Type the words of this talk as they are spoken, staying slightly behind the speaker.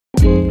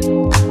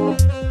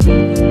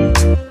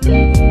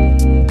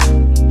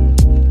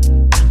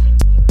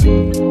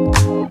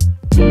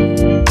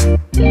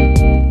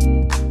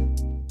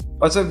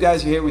What's up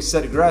guys, you're here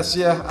with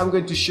Gracia. I'm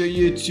going to show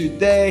you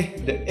today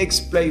the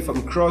X-Play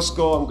from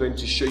CROSSCALL. I'm going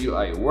to show you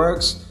how it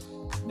works.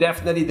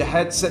 Definitely the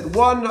headset,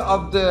 one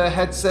of the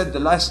headset, the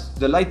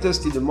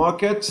lightest in the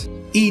market.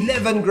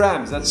 11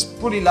 grams, that's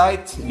pretty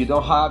light. You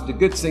don't have, the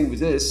good thing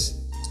with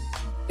this,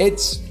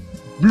 it's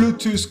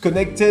Bluetooth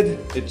connected.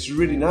 It's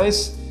really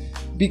nice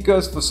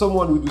because for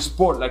someone who do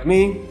sport like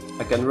me,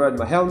 I can run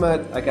my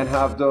helmet, I can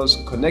have those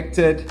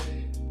connected,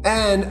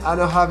 and I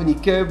don't have any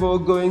cable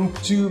going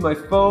to my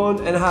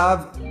phone and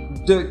have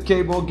the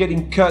cable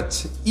getting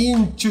cut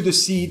into the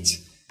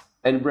seat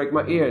and break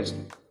my ears.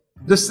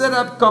 The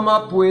setup come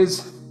up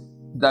with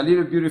that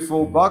little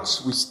beautiful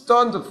box with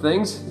tons of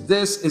things.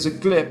 This is a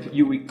clip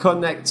you will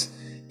connect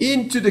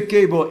into the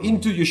cable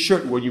into your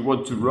shirt where you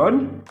want to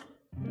run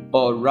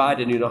or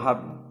ride, and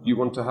you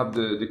want to have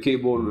the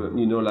cable,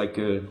 like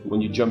when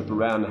you jump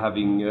around,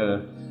 having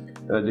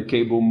the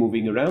cable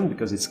moving around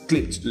because it's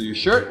clipped to your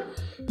shirt.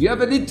 You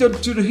have a little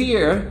tool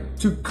here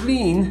to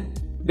clean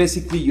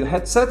basically your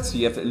headset. So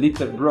you have a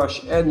little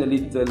brush and a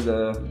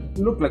little,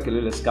 look like a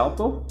little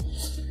scalpel.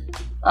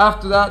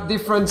 After that,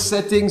 different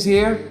settings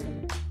here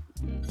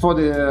for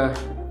the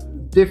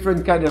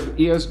different kind of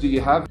ears do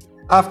you have.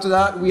 After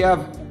that, we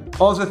have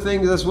other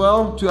things as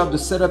well to have the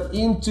setup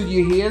into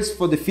your ears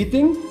for the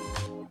fitting,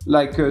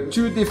 like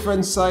two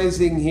different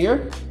sizing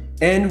here.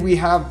 And we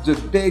have the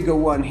bigger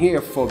one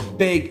here for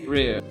big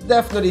ear.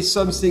 Definitely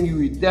something you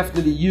will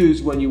definitely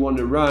use when you want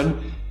to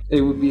run.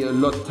 It will be a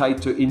lot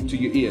tighter into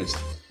your ears.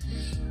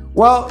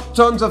 Well,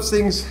 tons of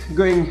things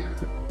going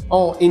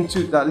all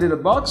into that little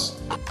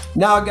box.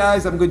 Now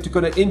guys, I'm going to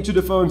connect into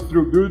the phone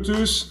through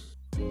Bluetooth.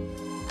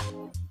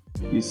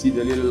 You see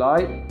the little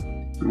light?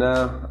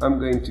 Now I'm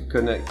going to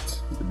connect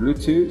the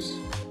Bluetooth.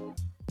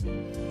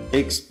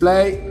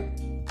 X-Play.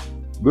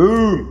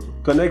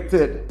 Boom!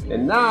 Connected.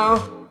 And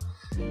now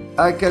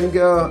I can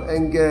go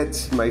and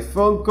get my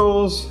phone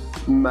calls,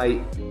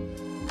 my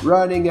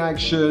running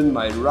action,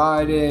 my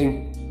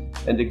riding,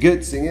 and the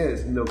good thing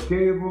is no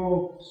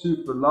cable,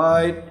 super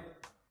light.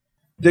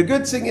 The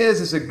good thing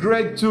is it's a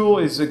great tool,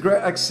 it's a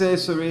great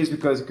accessories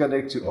because it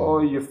connects to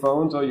all your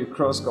phones or your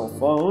CROSSCALL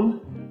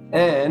phone,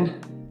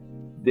 and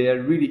they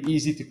are really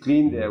easy to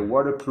clean, they are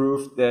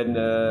waterproof, then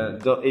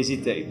don't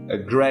hesitate. A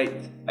great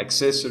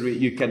accessory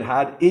you can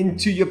add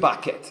into your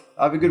bucket.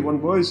 Have a good one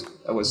boys.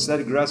 I was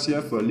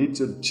Gracia for a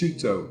little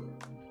tuto.